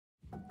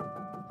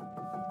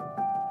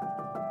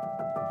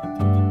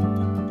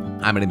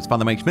Hi, my name is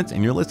Father Mike Schmitz,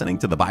 and you're listening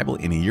to the Bible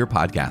in a Year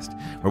podcast,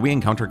 where we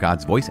encounter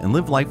God's voice and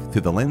live life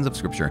through the lens of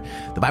Scripture.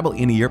 The Bible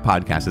in a Year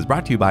podcast is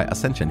brought to you by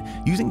Ascension.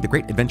 Using the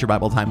Great Adventure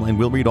Bible timeline,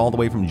 we'll read all the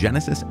way from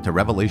Genesis to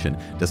Revelation,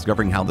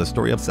 discovering how the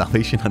story of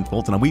salvation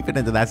unfolds. And we fit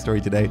into that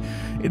story today.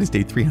 It is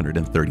day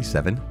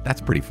 337.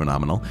 That's pretty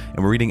phenomenal.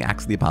 And we're reading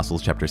Acts of the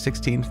Apostles, chapter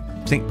 16,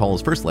 St.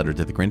 Paul's first letter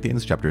to the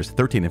Corinthians, chapters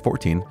 13 and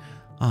 14.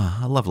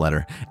 A love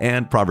letter.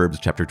 And Proverbs,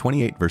 chapter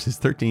 28, verses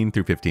 13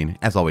 through 15.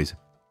 As always,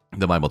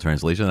 the Bible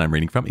translation that I'm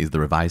reading from is the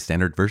Revised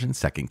Standard Version,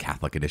 Second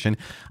Catholic Edition.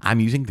 I'm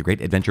using the Great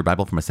Adventure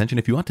Bible from Ascension.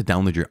 If you want to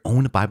download your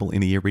own Bible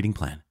in a Year reading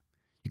plan,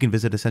 you can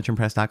visit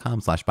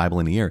ascensionpress.com/Bible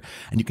in a Year,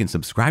 and you can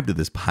subscribe to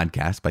this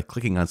podcast by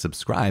clicking on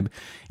subscribe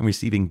and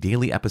receiving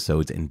daily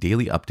episodes and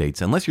daily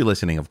updates, unless you're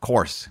listening, of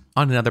course,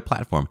 on another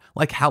platform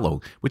like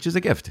Hallow, which is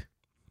a gift.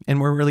 And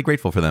we're really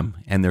grateful for them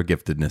and their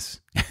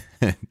giftedness.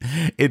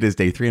 It is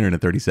day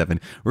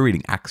 337. We're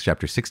reading Acts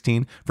chapter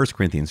 16, 1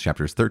 Corinthians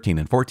chapters 13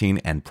 and 14,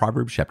 and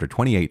Proverbs chapter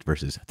 28,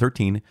 verses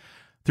 13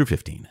 through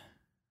 15.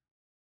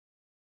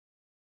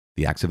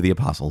 The Acts of the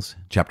Apostles,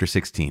 chapter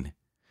 16.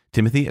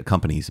 Timothy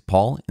accompanies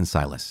Paul and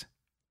Silas.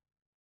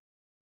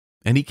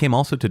 And he came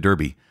also to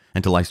Derbe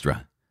and to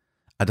Lystra.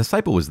 A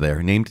disciple was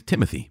there named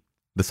Timothy,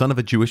 the son of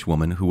a Jewish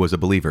woman who was a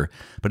believer,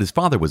 but his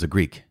father was a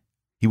Greek.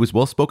 He was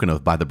well spoken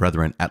of by the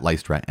brethren at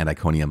Lystra and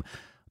Iconium.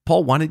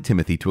 Paul wanted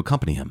Timothy to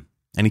accompany him,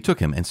 and he took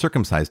him and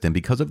circumcised him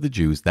because of the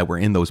Jews that were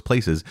in those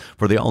places,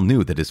 for they all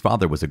knew that his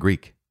father was a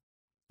Greek.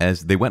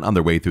 As they went on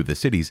their way through the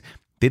cities,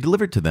 they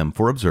delivered to them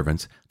for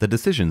observance the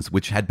decisions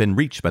which had been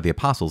reached by the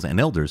apostles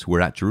and elders who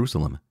were at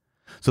Jerusalem.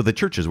 So the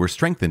churches were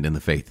strengthened in the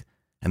faith,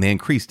 and they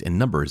increased in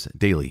numbers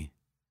daily.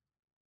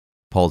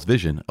 Paul's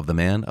vision of the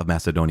man of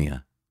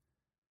Macedonia.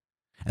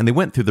 And they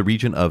went through the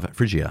region of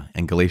Phrygia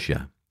and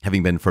Galatia,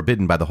 having been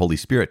forbidden by the Holy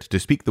Spirit to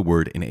speak the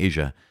word in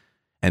Asia.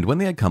 And when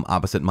they had come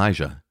opposite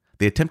Mysia,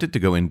 they attempted to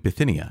go in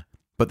Bithynia,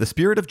 but the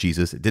Spirit of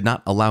Jesus did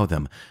not allow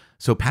them.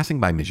 So passing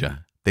by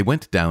Mysia, they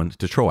went down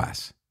to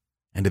Troas.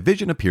 And a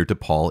vision appeared to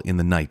Paul in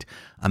the night.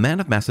 A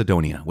man of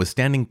Macedonia was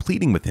standing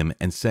pleading with him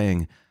and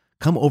saying,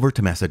 "Come over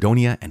to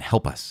Macedonia and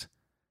help us."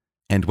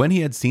 And when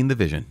he had seen the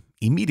vision,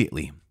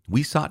 immediately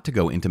we sought to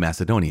go into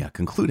Macedonia,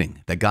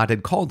 concluding that God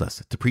had called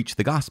us to preach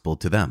the gospel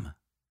to them.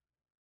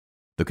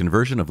 The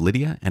conversion of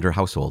Lydia and her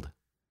household.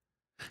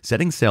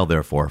 Setting sail,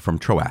 therefore, from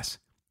Troas,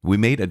 we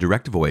made a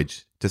direct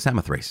voyage to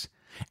Samothrace,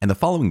 and the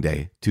following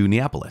day to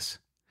Neapolis,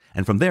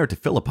 and from there to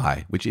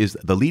Philippi, which is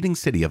the leading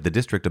city of the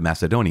district of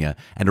Macedonia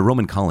and a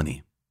Roman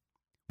colony.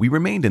 We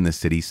remained in this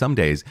city some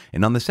days,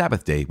 and on the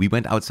Sabbath day we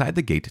went outside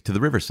the gate to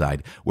the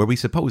riverside, where we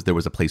supposed there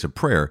was a place of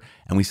prayer,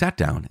 and we sat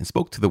down and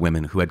spoke to the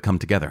women who had come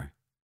together.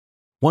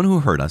 One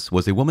who heard us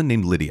was a woman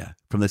named Lydia,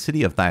 from the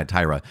city of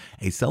Thyatira,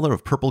 a seller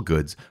of purple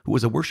goods, who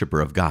was a worshipper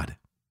of God.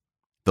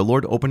 The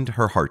Lord opened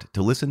her heart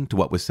to listen to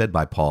what was said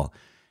by Paul,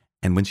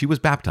 and when she was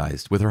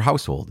baptized with her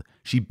household,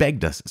 she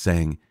begged us,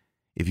 saying,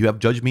 "If you have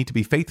judged me to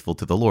be faithful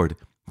to the Lord,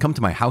 come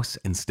to my house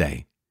and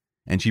stay."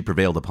 And she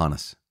prevailed upon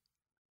us.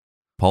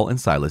 Paul and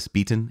Silas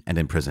beaten and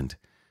imprisoned.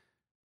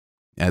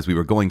 As we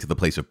were going to the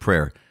place of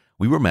prayer,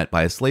 we were met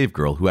by a slave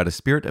girl who had a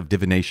spirit of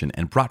divination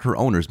and brought her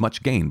owners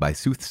much gain by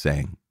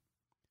soothsaying.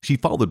 She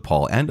followed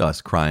Paul and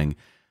us, crying,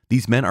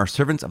 "These men are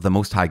servants of the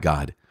Most High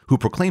God, who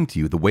proclaim to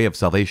you the way of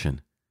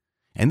salvation."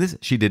 And this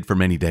she did for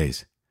many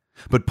days.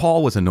 But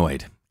Paul was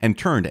annoyed, and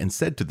turned and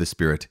said to the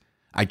spirit,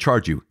 "I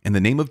charge you, in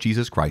the name of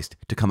Jesus Christ,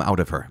 to come out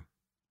of her."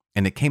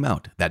 And it came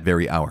out that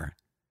very hour.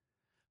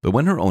 But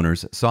when her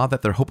owners saw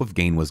that their hope of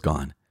gain was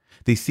gone,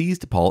 they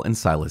seized Paul and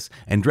Silas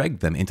and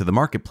dragged them into the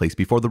marketplace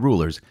before the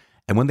rulers.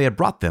 And when they had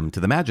brought them to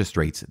the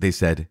magistrates, they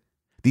said,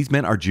 "These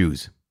men are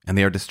Jews, and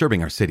they are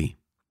disturbing our city.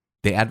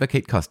 They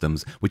advocate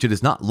customs which it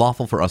is not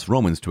lawful for us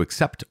Romans to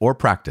accept or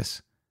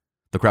practice."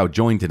 The crowd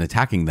joined in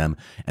attacking them,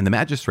 and the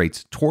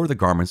magistrates tore the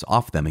garments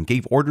off them and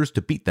gave orders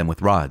to beat them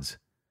with rods.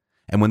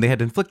 And when they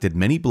had inflicted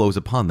many blows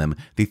upon them,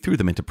 they threw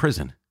them into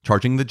prison,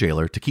 charging the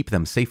jailer to keep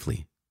them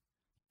safely.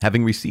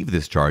 Having received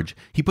this charge,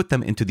 he put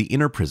them into the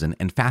inner prison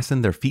and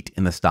fastened their feet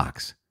in the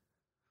stocks.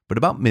 But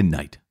about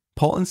midnight,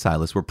 Paul and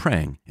Silas were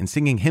praying and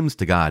singing hymns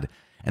to God,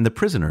 and the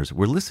prisoners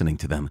were listening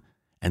to them.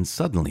 And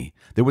suddenly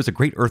there was a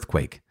great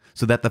earthquake,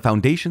 so that the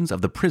foundations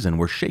of the prison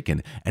were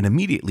shaken, and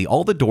immediately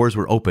all the doors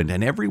were opened,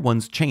 and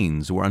everyone's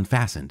chains were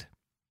unfastened.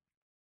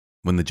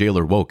 When the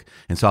jailer woke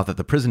and saw that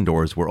the prison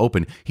doors were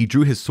open, he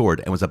drew his sword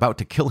and was about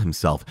to kill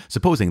himself,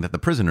 supposing that the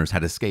prisoners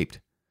had escaped.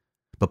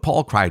 But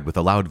Paul cried with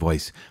a loud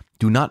voice,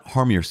 "Do not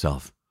harm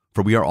yourself,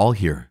 for we are all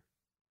here."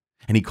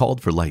 And he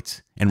called for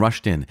lights, and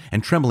rushed in,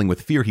 and trembling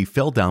with fear he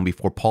fell down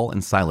before Paul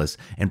and Silas,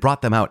 and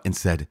brought them out, and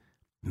said,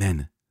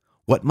 "Men,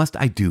 what must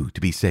I do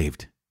to be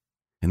saved?"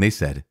 And they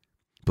said,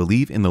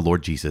 "Believe in the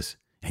Lord Jesus,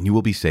 and you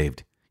will be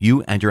saved,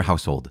 you and your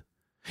household."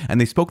 And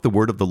they spoke the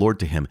word of the Lord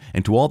to him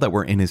and to all that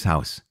were in his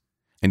house.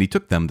 And he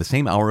took them the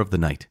same hour of the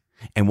night,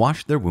 and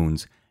washed their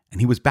wounds, and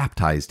he was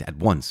baptized at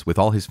once with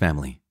all his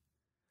family.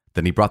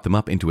 Then he brought them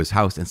up into his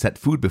house and set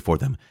food before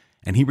them,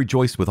 and he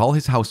rejoiced with all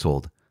his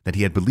household that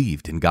he had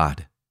believed in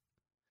God.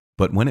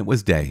 But when it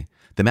was day,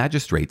 the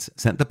magistrates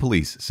sent the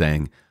police,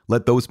 saying,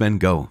 "Let those men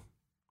go,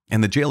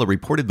 And the jailer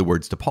reported the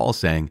words to Paul,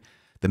 saying,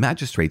 "The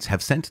magistrates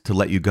have sent to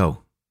let you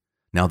go.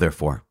 Now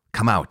therefore,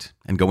 come out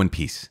and go in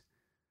peace."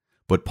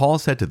 But Paul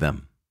said to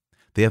them,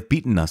 "They have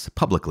beaten us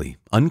publicly,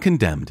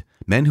 uncondemned,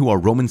 men who are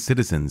Roman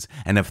citizens,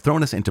 and have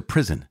thrown us into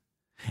prison.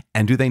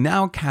 And do they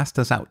now cast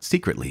us out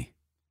secretly?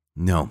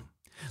 No,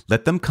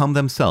 let them come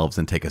themselves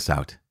and take us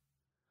out."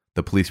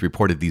 The police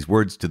reported these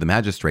words to the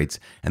magistrates,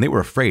 and they were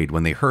afraid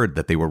when they heard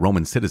that they were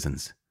Roman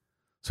citizens.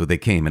 So they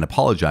came and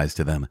apologized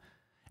to them,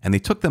 and they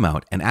took them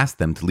out and asked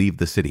them to leave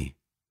the city.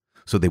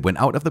 So they went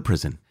out of the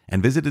prison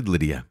and visited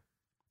Lydia.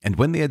 And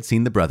when they had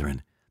seen the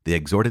brethren, they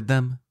exhorted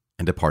them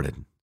and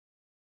departed.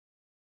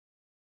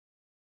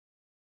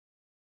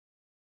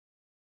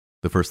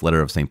 The first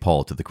letter of St.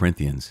 Paul to the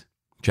Corinthians,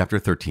 chapter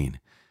 13,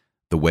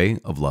 the way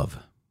of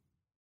love.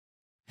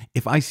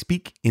 If I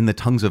speak in the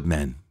tongues of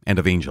men and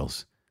of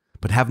angels,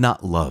 but have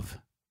not love,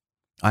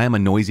 I am a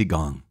noisy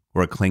gong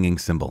or a clanging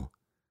cymbal.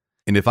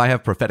 And if I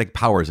have prophetic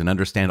powers and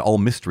understand all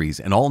mysteries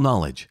and all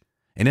knowledge,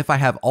 and if I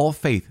have all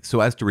faith so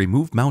as to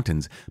remove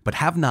mountains, but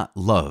have not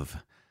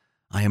love,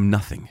 I am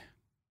nothing.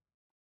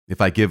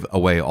 If I give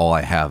away all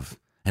I have,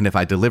 and if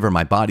I deliver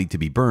my body to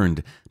be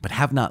burned, but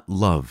have not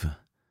love,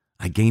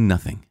 I gain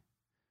nothing.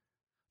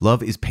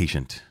 Love is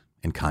patient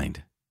and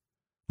kind.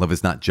 Love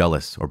is not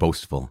jealous or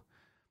boastful.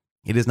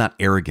 It is not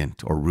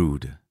arrogant or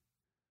rude.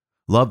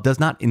 Love does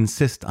not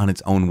insist on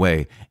its own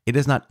way. It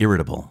is not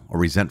irritable or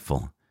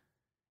resentful.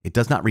 It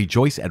does not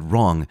rejoice at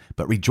wrong,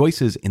 but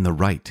rejoices in the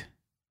right.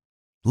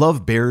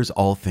 Love bears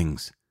all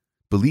things,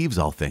 believes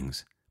all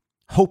things,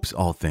 hopes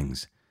all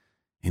things,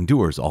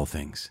 endures all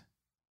things.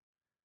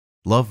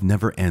 Love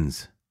never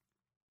ends.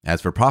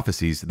 As for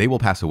prophecies, they will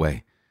pass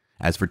away.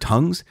 As for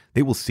tongues,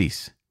 they will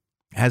cease.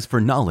 As for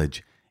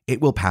knowledge,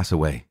 it will pass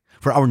away.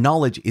 For our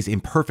knowledge is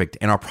imperfect,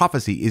 and our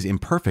prophecy is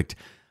imperfect.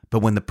 But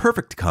when the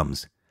perfect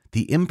comes,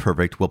 the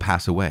imperfect will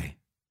pass away.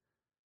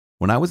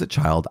 When I was a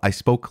child, I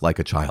spoke like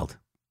a child.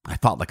 I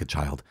thought like a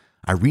child.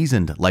 I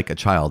reasoned like a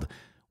child.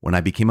 When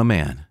I became a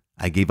man,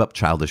 I gave up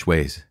childish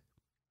ways.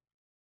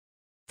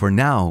 For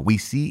now we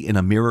see in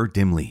a mirror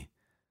dimly,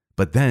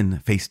 but then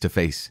face to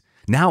face.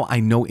 Now I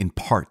know in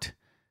part.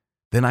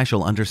 Then I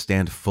shall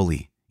understand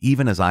fully,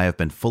 even as I have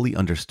been fully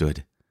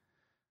understood.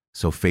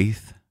 So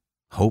faith,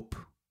 hope,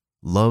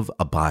 love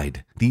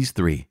abide, these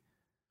three.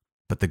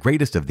 But the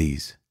greatest of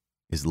these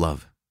is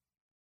love.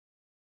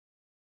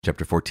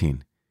 Chapter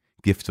 14,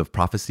 Gifts of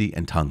Prophecy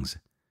and Tongues.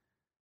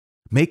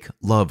 Make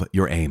love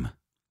your aim,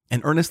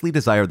 and earnestly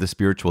desire the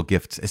spiritual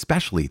gifts,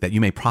 especially that you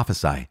may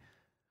prophesy.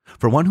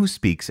 For one who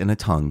speaks in a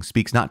tongue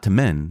speaks not to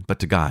men, but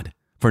to God,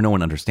 for no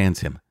one understands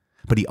him,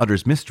 but he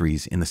utters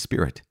mysteries in the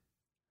Spirit.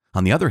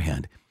 On the other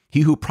hand,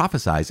 he who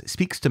prophesies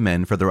speaks to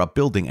men for their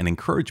upbuilding and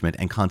encouragement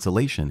and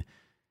consolation.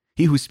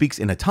 He who speaks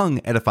in a tongue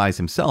edifies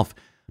himself,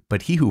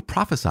 but he who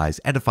prophesies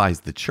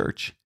edifies the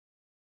church.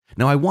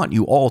 Now I want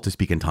you all to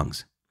speak in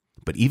tongues,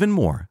 but even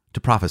more to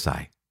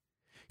prophesy.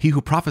 He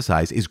who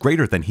prophesies is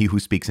greater than he who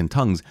speaks in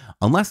tongues,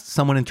 unless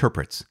someone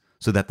interprets,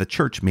 so that the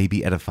church may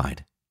be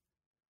edified.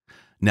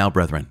 Now,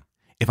 brethren,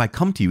 if I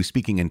come to you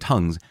speaking in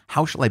tongues,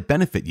 how shall I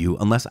benefit you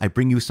unless I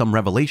bring you some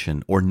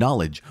revelation or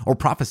knowledge or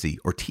prophecy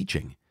or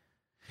teaching?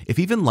 If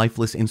even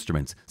lifeless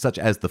instruments, such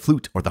as the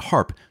flute or the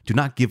harp, do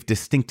not give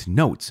distinct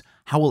notes,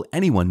 how will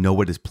anyone know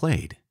what is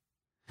played?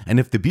 And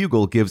if the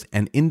bugle gives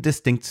an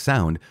indistinct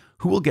sound,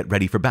 who will get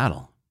ready for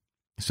battle?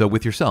 So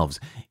with yourselves,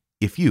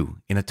 if you,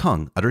 in a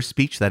tongue, utter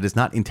speech that is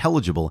not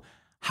intelligible,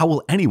 how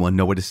will anyone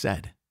know what is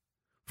said?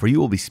 For you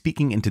will be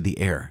speaking into the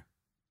air.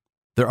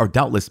 There are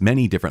doubtless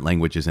many different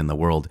languages in the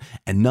world,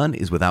 and none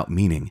is without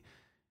meaning.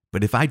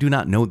 But if I do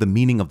not know the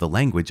meaning of the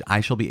language,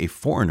 I shall be a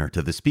foreigner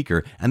to the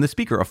speaker, and the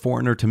speaker a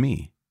foreigner to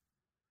me.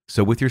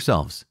 So with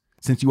yourselves,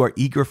 since you are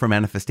eager for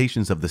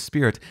manifestations of the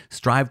Spirit,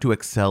 strive to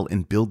excel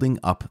in building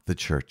up the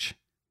church.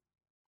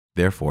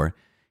 Therefore,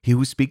 he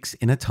who speaks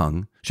in a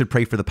tongue should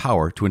pray for the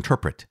power to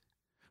interpret.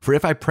 For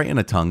if I pray in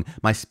a tongue,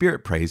 my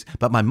spirit prays,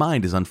 but my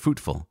mind is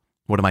unfruitful.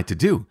 What am I to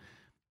do?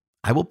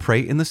 I will pray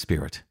in the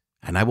Spirit,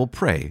 and I will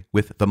pray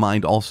with the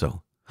mind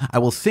also. I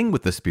will sing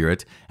with the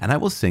Spirit, and I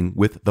will sing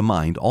with the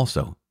mind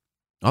also.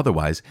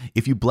 Otherwise,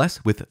 if you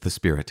bless with the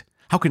Spirit,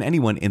 how can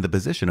anyone in the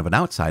position of an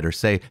outsider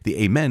say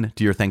the Amen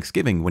to your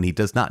thanksgiving when he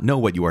does not know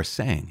what you are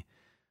saying?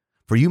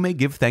 For you may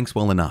give thanks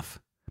well enough,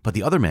 but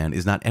the other man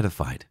is not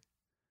edified.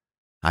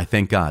 I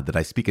thank God that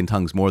I speak in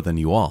tongues more than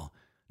you all.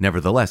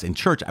 Nevertheless, in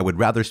church I would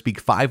rather speak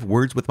 5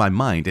 words with my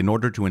mind in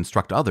order to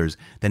instruct others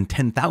than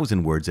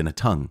 10,000 words in a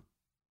tongue.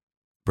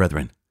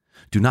 Brethren,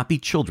 do not be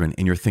children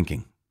in your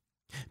thinking.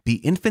 Be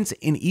infants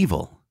in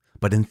evil,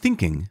 but in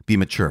thinking be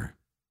mature.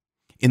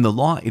 In the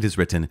law it is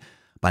written,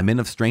 "By men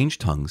of strange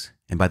tongues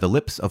and by the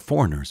lips of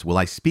foreigners will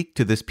I speak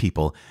to this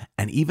people,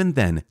 and even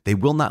then they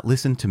will not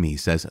listen to me,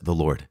 says the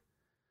Lord."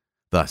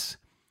 Thus,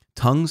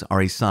 tongues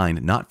are a sign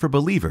not for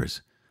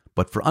believers,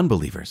 but for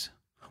unbelievers,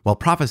 while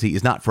prophecy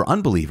is not for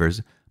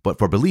unbelievers, but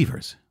for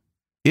believers.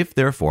 If,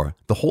 therefore,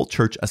 the whole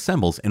church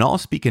assembles and all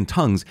speak in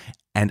tongues,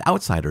 and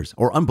outsiders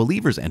or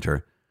unbelievers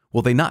enter,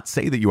 will they not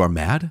say that you are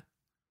mad?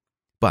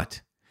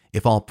 But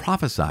If all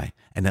prophesy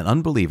and an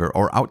unbeliever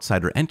or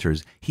outsider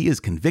enters, he is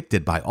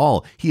convicted by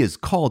all. He is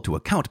called to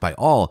account by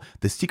all.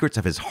 The secrets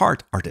of his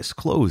heart are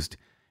disclosed.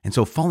 And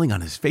so falling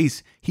on his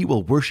face, he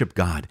will worship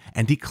God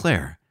and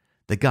declare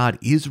that God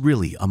is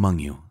really among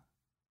you.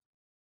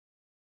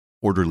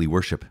 Orderly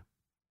worship.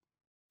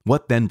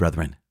 What then,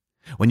 brethren?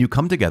 When you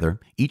come together,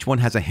 each one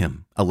has a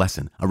hymn, a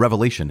lesson, a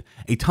revelation,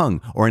 a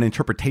tongue, or an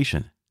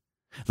interpretation.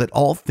 Let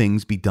all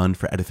things be done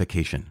for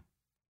edification.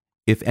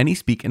 If any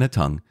speak in a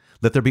tongue,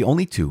 let there be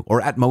only 2,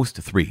 or at most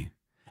 3,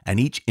 and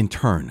each in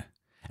turn,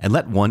 and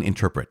let one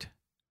interpret.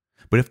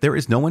 But if there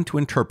is no one to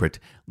interpret,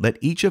 let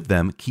each of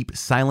them keep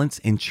silence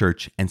in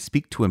church and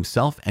speak to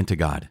himself and to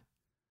God.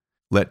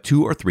 Let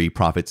 2 or 3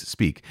 prophets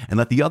speak, and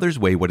let the others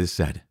weigh what is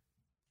said.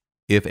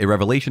 If a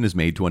revelation is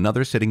made to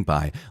another sitting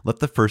by, let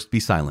the first be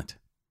silent.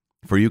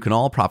 For you can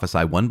all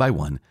prophesy one by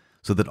one,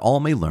 so that all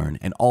may learn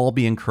and all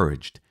be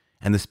encouraged,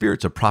 and the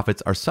spirits of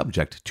prophets are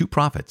subject to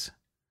prophets.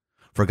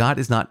 For God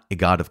is not a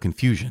God of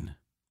confusion,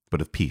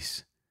 but of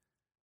peace.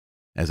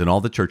 As in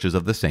all the churches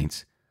of the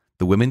saints,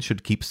 the women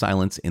should keep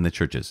silence in the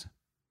churches,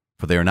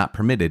 for they are not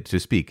permitted to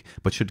speak,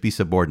 but should be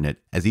subordinate,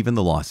 as even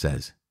the law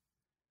says.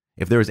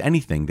 If there is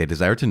anything they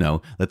desire to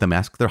know, let them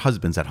ask their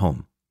husbands at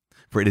home,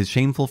 for it is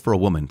shameful for a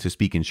woman to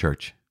speak in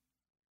church.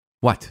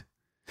 What?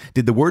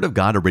 Did the word of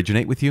God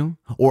originate with you,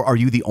 or are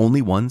you the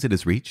only ones it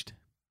has reached?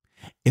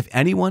 If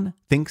anyone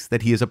thinks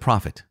that he is a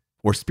prophet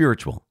or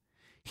spiritual,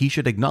 he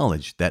should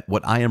acknowledge that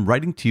what I am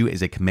writing to you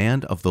is a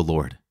command of the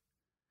Lord.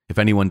 If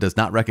anyone does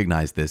not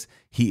recognize this,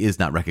 he is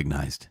not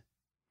recognized.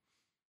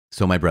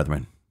 So, my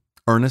brethren,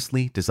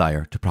 earnestly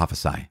desire to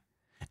prophesy,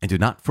 and do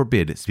not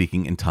forbid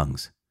speaking in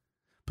tongues,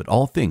 but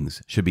all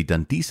things should be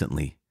done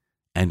decently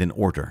and in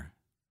order.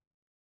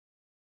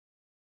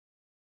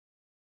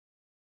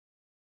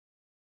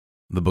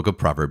 The book of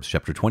Proverbs,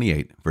 chapter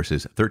 28,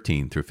 verses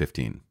 13 through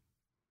 15.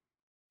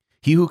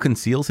 He who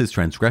conceals his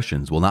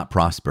transgressions will not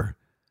prosper,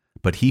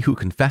 but he who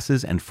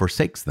confesses and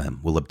forsakes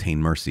them will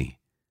obtain mercy.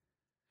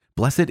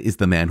 Blessed is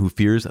the man who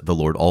fears the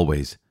Lord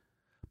always,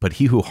 but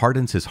he who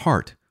hardens his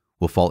heart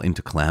will fall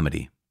into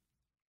calamity.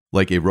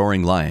 Like a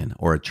roaring lion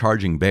or a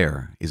charging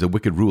bear is a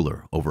wicked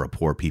ruler over a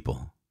poor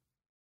people.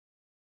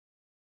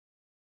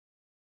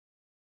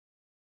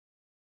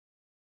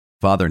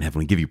 Father in heaven,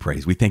 we give you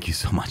praise. We thank you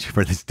so much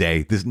for this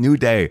day, this new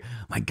day.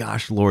 My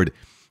gosh, Lord,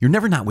 you're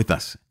never not with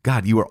us.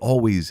 God, you are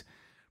always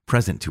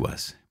present to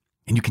us,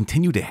 and you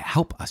continue to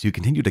help us. You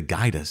continue to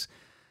guide us.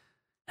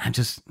 And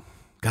just,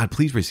 God,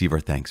 please receive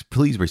our thanks.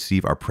 Please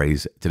receive our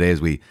praise today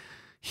as we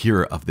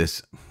hear of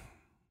this,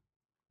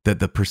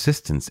 the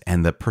persistence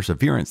and the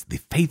perseverance, the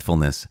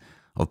faithfulness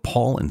of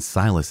Paul and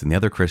Silas and the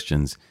other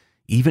Christians,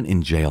 even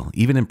in jail,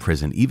 even in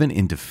prison, even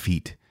in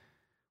defeat.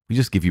 We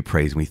just give you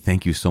praise, and we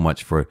thank you so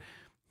much for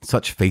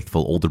such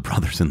faithful older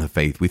brothers in the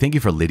faith. We thank you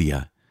for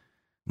Lydia,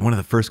 one of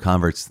the first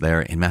converts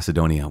there in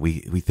Macedonia. We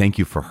thank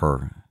you for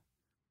her.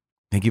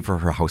 Thank you for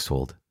her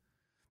household.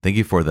 Thank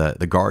you for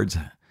the guards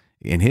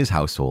in his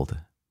household.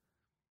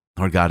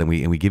 Lord God, and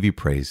we give you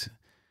praise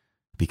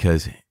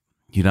because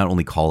you not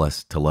only call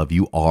us to love,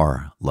 you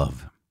are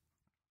love.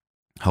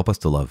 Help us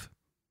to love.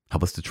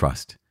 Help us to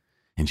trust.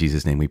 In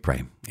Jesus' name we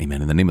pray.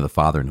 Amen. In the name of the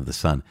Father, and of the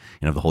Son,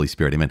 and of the Holy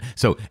Spirit. Amen.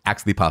 So,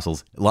 Acts of the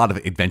Apostles, a lot of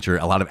adventure,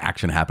 a lot of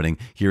action happening.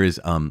 Here is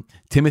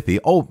Timothy.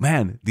 Oh,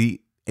 man, the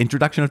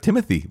introduction of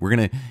Timothy. We're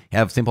going to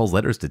have St. Paul's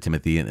letters to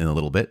Timothy in a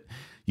little bit.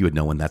 You would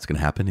know when that's going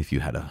to happen if you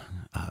had a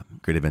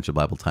Great Adventure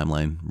Bible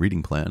Timeline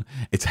reading plan.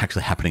 It's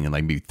actually happening in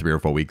like maybe 3 or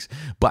 4 weeks.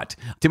 But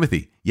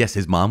Timothy, yes,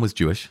 his mom was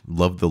Jewish,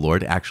 loved the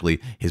Lord. Actually,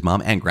 his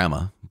mom and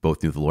grandma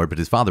both knew the Lord, but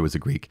his father was a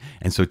Greek.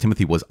 And so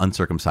Timothy was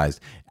uncircumcised.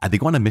 They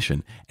go on a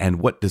mission.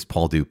 And what does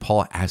Paul do?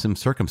 Paul has him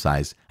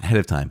circumcised ahead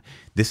of time.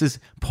 This is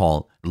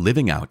Paul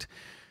living out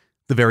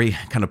the very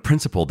kind of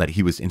principle that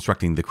he was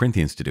instructing the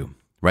Corinthians to do,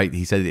 right?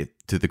 He said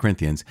to the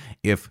Corinthians,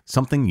 if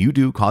something you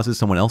do causes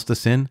someone else to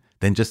sin,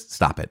 then just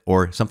stop it.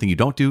 Or something you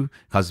don't do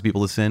causes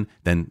people to sin,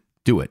 then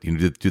do it.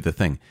 You do the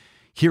thing.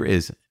 Here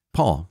is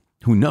Paul,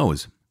 who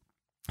knows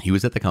he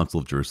was at the Council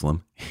of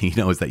Jerusalem. He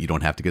knows that you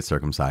don't have to get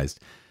circumcised.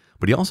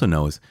 But he also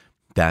knows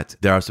that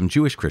there are some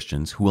Jewish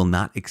Christians who will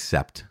not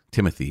accept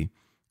Timothy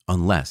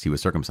unless he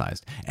was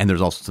circumcised. And there's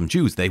also some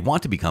Jews they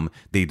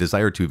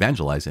desire to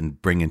evangelize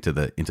and bring into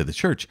the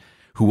church,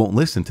 who won't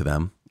listen to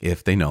them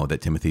if they know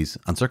that Timothy's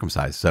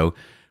uncircumcised. So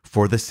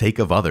for the sake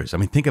of others, I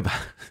mean,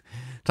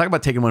 talk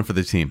about taking one for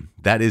the team.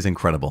 That is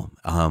incredible.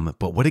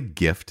 But what a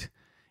gift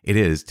it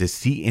is to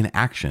see in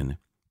action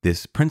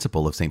this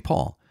principle of St.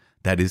 Paul.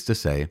 That is to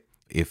say,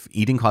 if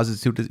eating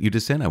causes you to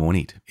sin, I won't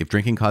eat. If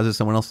drinking causes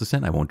someone else to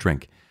sin, I won't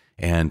drink.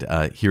 And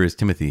here is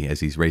Timothy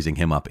as he's raising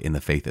him up in the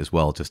faith as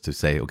well, just to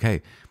say,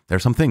 okay, there are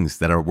some things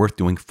that are worth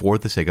doing for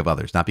the sake of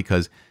others, not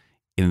because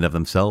in and of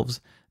themselves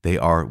they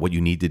are what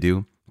you need to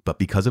do, but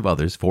because of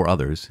others, for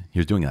others,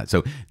 here's doing that.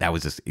 So that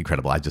was just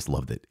incredible. I just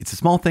loved it. It's a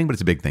small thing, but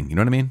it's a big thing. You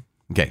know what I mean?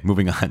 Okay,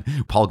 moving on.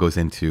 Paul goes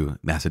into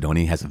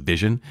Macedonia, has a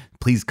vision.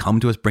 Please come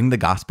to us, bring the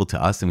gospel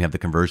to us. And we have the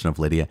conversion of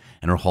Lydia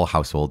and her whole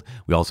household.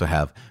 We also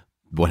have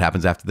what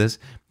happens after this.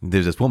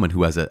 There's this woman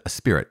who has a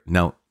spirit.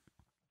 Now,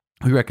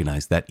 we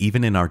recognize that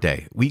even in our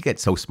day, we get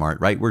so smart,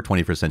 right? We're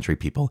 21st century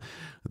people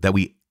that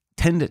we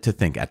tend to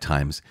think at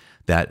times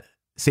that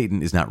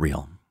Satan is not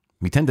real.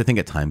 We tend to think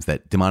at times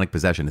that demonic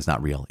possession is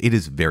not real. It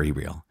is very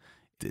real.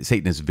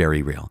 Satan is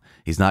very real.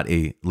 He's not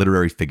a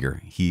literary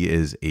figure. He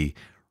is a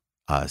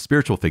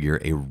spiritual figure,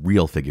 a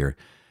real figure.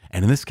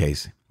 And in this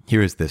case,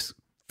 here is this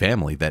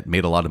family that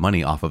made a lot of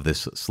money off of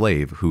this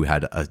slave who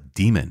had a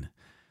demon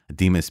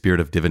spirit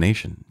of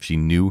divination.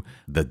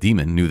 The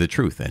demon knew the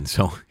truth. And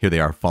so here they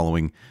are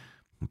following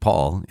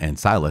Paul and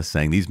Silas,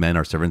 saying, these men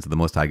are servants of the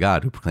Most High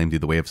God who proclaim to you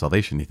the way of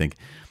salvation. You think,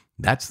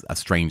 that's a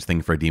strange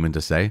thing for a demon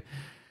to say.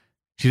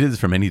 She did this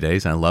for many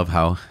days. And I love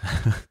how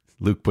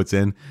Luke puts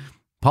in,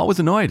 Paul was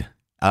annoyed.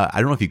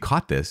 I don't know if you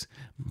caught this,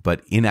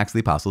 but in Acts of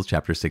the Apostles,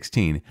 chapter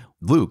 16,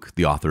 Luke,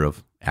 the author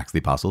of Acts of the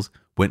Apostles,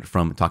 went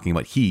from talking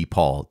about he,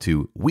 Paul,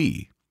 to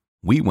we.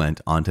 We went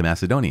on to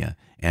Macedonia,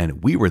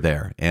 and we were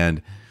there.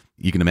 And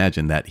you can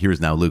imagine that here's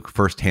now Luke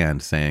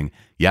firsthand saying,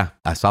 yeah,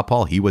 I saw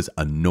Paul. He was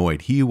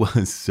annoyed. He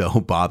was so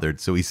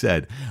bothered. So he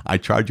said, I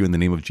charge you in the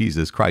name of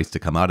Jesus Christ to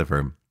come out of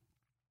her.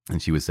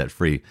 And she was set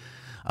free.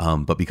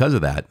 But because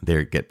of that,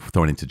 they get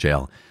thrown into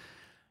jail.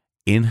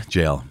 In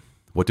jail,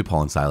 what do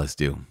Paul and Silas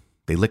do?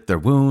 They lick their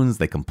wounds,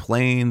 they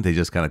complain, they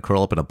just kind of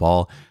curl up in a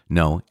ball.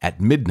 No,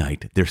 at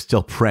midnight, they're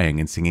still praying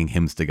and singing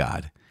hymns to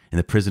God. And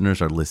the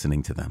prisoners are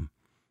listening to them.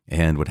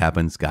 And what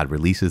happens? God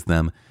releases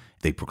them.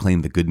 They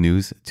proclaim the good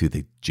news to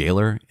the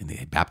jailer, and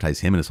they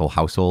baptize him and his whole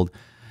household.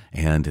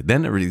 And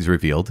then it is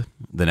revealed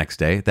the next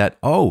day that,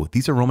 oh,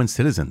 these are Roman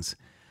citizens.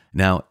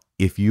 Now,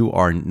 if you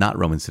are not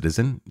Roman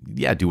citizen,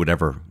 yeah, do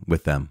whatever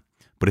with them.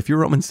 But if you're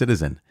a Roman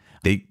citizen,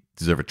 they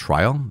deserve a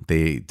trial.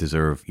 They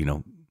deserve,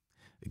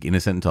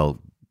 innocent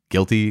until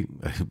guilty,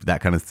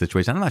 that kind of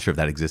situation. I'm not sure if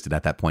that existed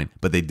at that point,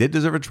 but they did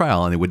deserve a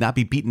trial, and they would not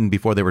be beaten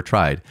before they were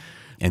tried.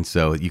 And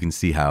so you can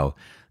see how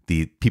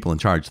the people in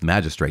charge, the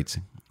magistrates,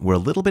 were a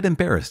little bit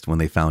embarrassed when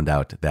they found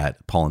out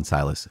that Paul and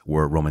Silas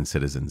were Roman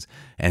citizens.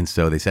 And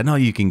so they said, no,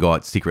 you can go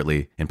out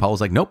secretly. And Paul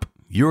was like, nope,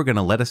 you're going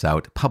to let us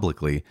out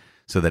publicly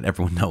so that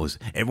everyone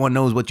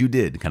knows what you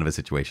did, kind of a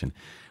situation,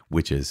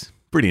 which is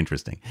pretty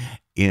interesting.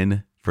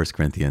 In 1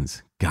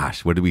 Corinthians,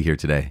 gosh, what did we hear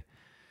today?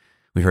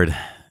 We heard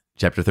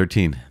chapter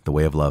 13, the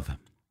way of love.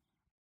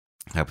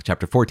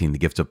 Chapter 14, the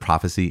gifts of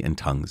prophecy and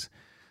tongues.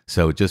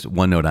 So just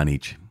one note on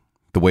each.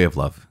 The way of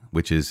love,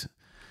 which is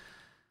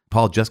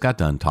Paul just got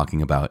done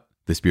talking about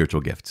the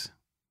spiritual gifts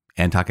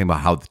and talking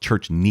about how the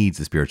church needs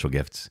the spiritual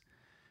gifts.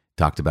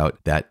 Talked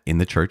about that in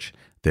the church,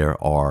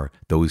 there are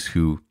those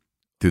who,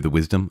 through the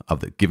wisdom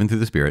given through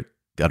the Spirit,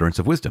 the utterance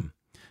of wisdom,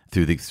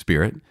 through the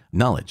Spirit,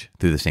 knowledge,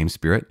 through the same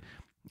Spirit,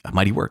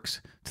 mighty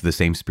works, through the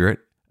same Spirit,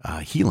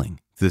 healing,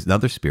 through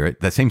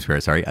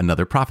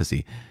another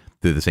prophecy,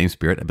 through the same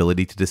Spirit,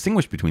 ability to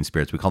distinguish between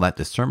spirits. We call that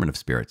discernment of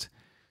spirits.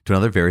 To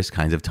another, various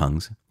kinds of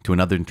tongues, to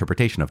another,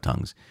 interpretation of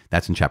tongues.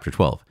 That's in chapter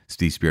 12. It's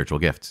these spiritual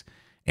gifts.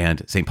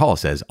 And St. Paul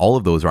says all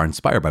of those are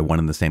inspired by one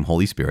and the same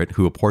Holy Spirit,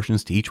 who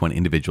apportions to each one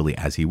individually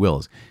as he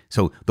wills.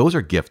 So those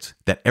are gifts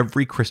that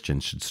every Christian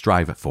should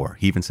strive for.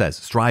 He even says,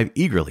 strive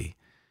eagerly.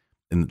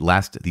 And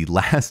the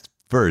last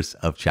verse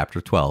of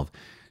chapter 12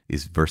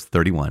 is verse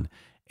 31.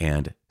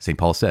 And St.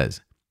 Paul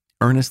says,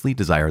 earnestly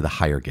desire the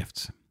higher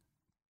gifts.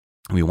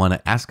 And we want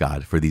to ask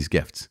God for these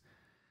gifts.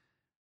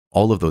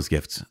 All of those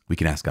gifts we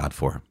can ask God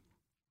for.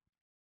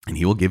 And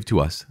he will give to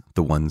us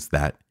the ones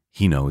that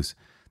he knows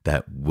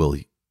that will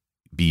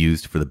be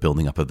used for the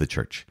building up of the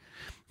church.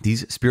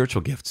 These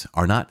spiritual gifts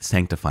are not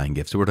sanctifying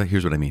gifts. So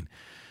here's what I mean.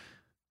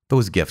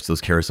 Those gifts,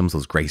 those charisms,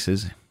 those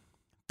graces,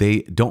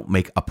 they don't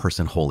make a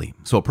person holy.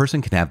 So a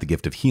person can have the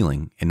gift of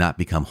healing and not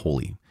become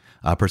holy.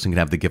 A person can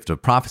have the gift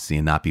of prophecy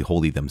and not be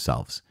holy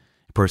themselves.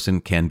 A person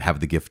can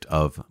have the gift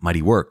of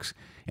mighty works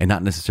and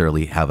not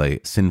necessarily have a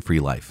sin-free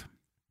life.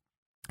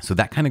 So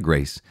that kind of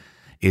grace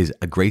is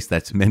a grace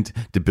that's meant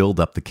to build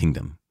up the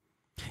kingdom.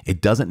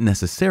 It doesn't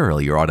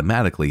necessarily or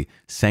automatically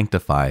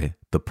sanctify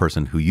the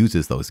person who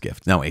uses those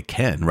gifts. Now, it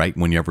can, right?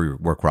 Whenever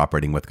we're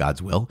cooperating with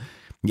God's will,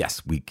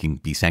 yes, we can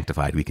be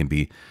sanctified. We can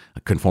be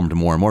conformed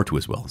more and more to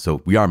his will.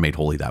 So we are made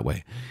holy that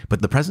way.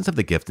 But the presence of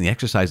the gift and the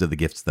exercise of the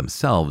gifts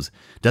themselves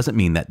doesn't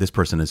mean that this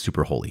person is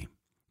super holy.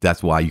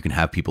 That's why you can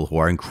have people who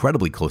are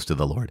incredibly close to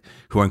the Lord,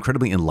 who are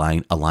incredibly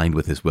aligned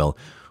with his will,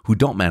 who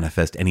don't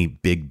manifest any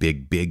big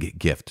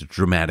gift,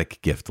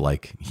 dramatic gift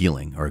like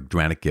healing or a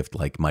dramatic gift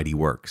like mighty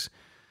works.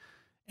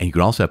 And you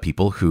can also have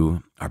people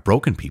who are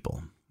broken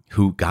people,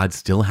 who God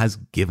still has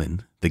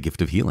given the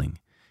gift of healing.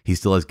 He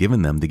still has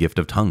given them the gift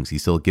of tongues.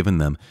 He's still given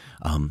them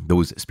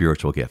those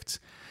spiritual gifts.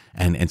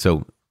 And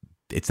so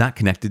it's not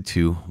connected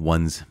to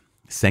one's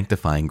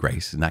sanctifying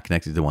grace. It's not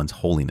connected to one's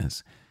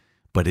holiness.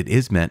 But it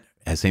is meant,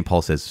 as St.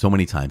 Paul says so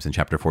many times in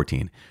chapter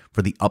 14,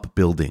 for the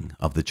upbuilding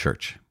of the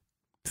church.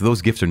 So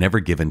those gifts are never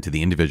given to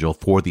the individual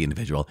for the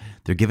individual.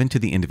 They're given to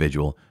the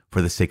individual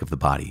for the sake of the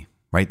body,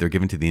 right? They're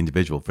given to the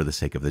individual for the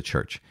sake of the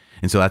church.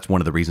 And so that's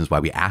one of the reasons why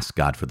we ask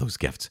God for those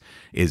gifts,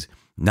 is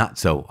not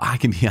so I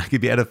can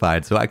be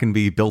edified, so I can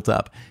be built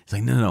up. It's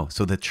like, no.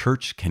 So the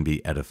church can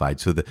be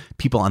edified. So the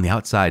people on the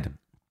outside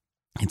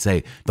can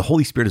say, the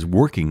Holy Spirit is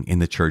working in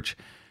the church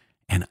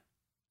And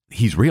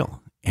he's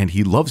real, and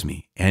he loves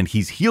me, and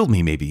he's healed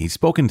me. Maybe he's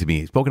spoken to me,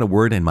 he's spoken a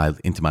word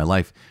into my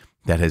life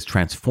that has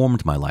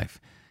transformed my life.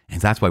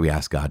 And that's why we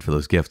ask God for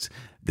those gifts.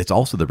 That's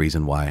also the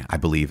reason why I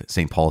believe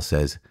St. Paul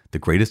says the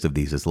greatest of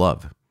these is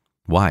love.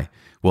 Why?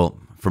 Well,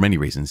 for many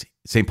reasons.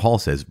 St. Paul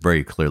says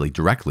very clearly,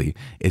 directly,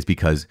 is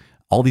because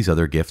all these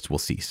other gifts will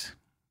cease.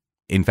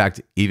 In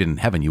fact, even in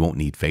heaven, you won't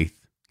need faith.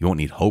 You won't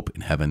need hope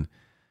in heaven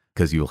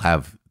because you'll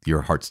have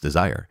your heart's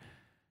desire,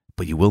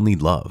 but you will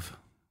need love.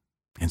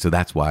 And so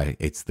that's why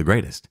it's the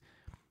greatest.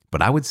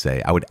 But I would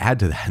add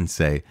to that and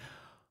say,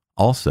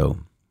 also,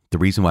 the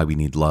reason why we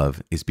need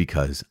love is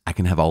because I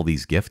can have all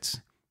these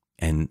gifts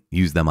and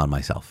use them on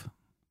myself.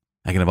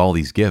 I can have all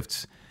these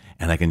gifts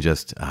and I can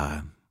just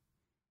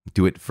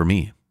do it for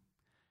me.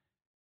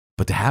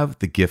 But to have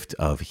the gift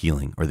of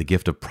healing or the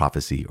gift of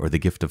prophecy or the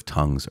gift of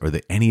tongues or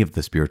any of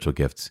the spiritual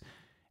gifts,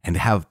 and to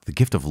have the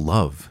gift of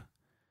love,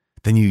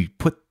 then you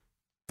put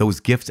those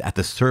gifts at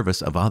the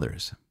service of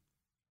others.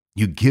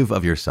 You give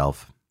of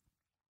yourself,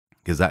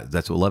 because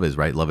that's what love is,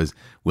 right? Love is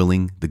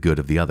willing the good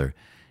of the other.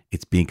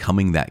 It's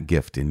becoming that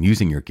gift and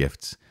using your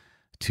gifts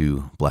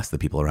to bless the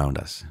people around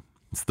us.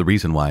 It's the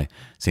reason why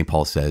St.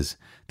 Paul says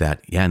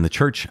that, in the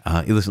church,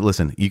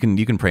 listen, you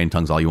can pray in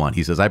tongues all you want.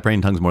 He says, I pray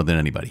in tongues more than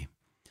anybody.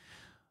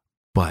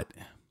 But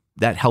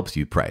that helps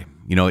you pray.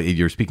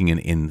 You're speaking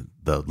in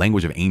the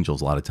language of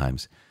angels a lot of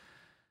times.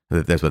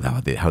 That's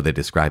how they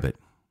describe it.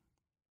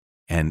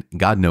 And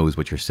God knows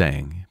what you're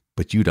saying,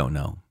 but you don't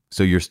know.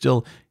 So you're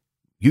still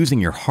using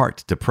your heart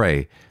to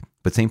pray.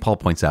 But St. Paul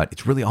points out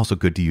it's really also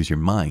good to use your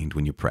mind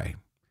when you pray.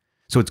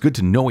 So it's good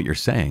to know what you're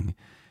saying.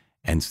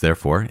 And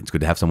therefore, it's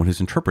good to have someone who's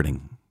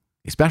interpreting,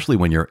 especially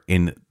when you're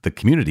in the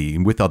community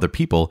with other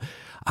people.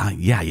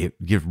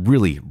 It's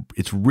really,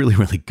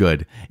 really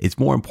good. It's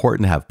more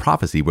important to have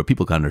prophecy where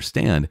people can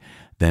understand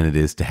than it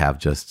is to have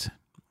just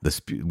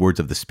the words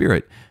of the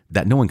Spirit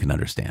that no one can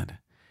understand.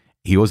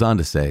 He goes on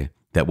to say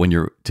that when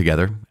you're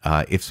together,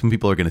 if some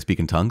people are going to speak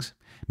in tongues,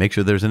 make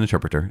sure there's an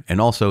interpreter.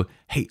 And also,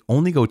 hey,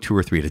 only go 2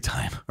 or 3 at a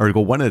time, or go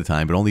 1 at a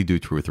time, but only do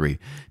 2 or 3,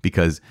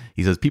 because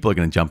he says people are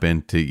going to jump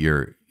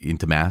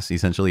into mass,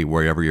 essentially,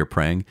 wherever you're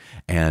praying,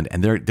 and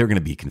they're going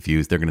to be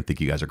confused. They're going to think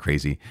you guys are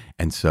crazy.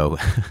 And so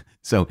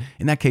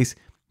in that case,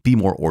 be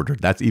more ordered.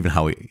 That's even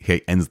how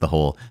he ends the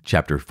whole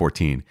chapter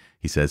 14.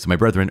 He says, so my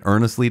brethren,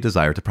 earnestly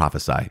desire to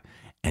prophesy,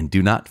 and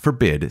do not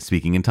forbid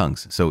speaking in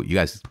tongues. So you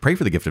guys pray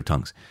for the gift of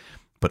tongues.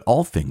 But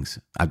all things,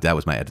 that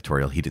was my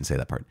editorial. He didn't say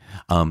that part.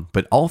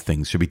 But all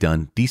things should be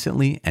done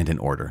decently and in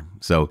order.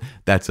 So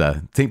that's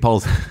St.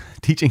 Paul's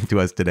teaching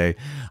to us today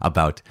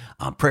about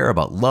prayer,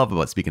 about love,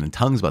 about speaking in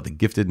tongues, about the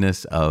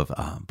giftedness of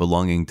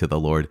belonging to the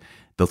Lord.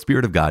 The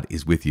Spirit of God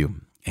is with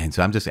you. And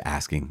so I'm just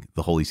asking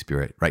the Holy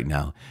Spirit right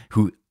now,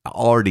 who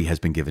already has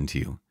been given to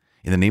you,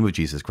 in the name of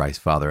Jesus Christ,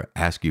 Father,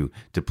 ask you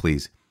to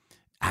please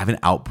have an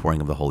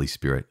outpouring of the Holy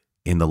Spirit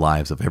in the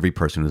lives of every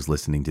person who's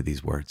listening to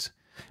these words.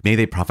 May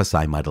they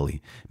prophesy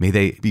mightily. May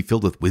they be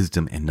filled with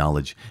wisdom and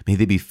knowledge. May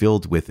they be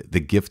filled with the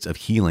gifts of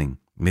healing.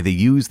 May they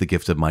use the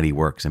gifts of mighty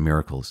works and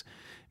miracles.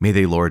 May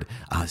they, Lord,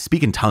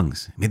 speak in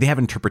tongues. May they have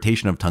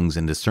interpretation of tongues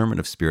and discernment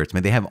of spirits. May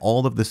they have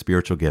all of the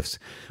spiritual gifts.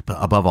 But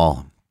above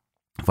all,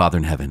 Father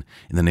in heaven,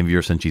 in the name of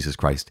your Son, Jesus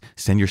Christ,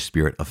 send your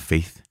spirit of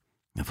faith,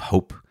 of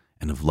hope,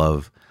 and of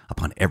love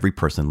upon every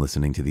person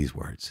listening to these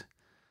words.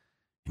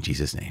 In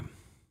Jesus' name.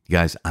 You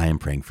guys, I am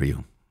praying for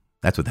you.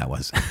 That's what that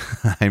was.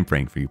 I'm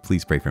praying for you.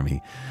 Please pray for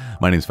me.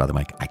 My name is Father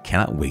Mike. I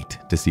cannot wait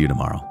to see you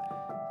tomorrow.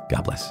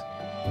 God bless.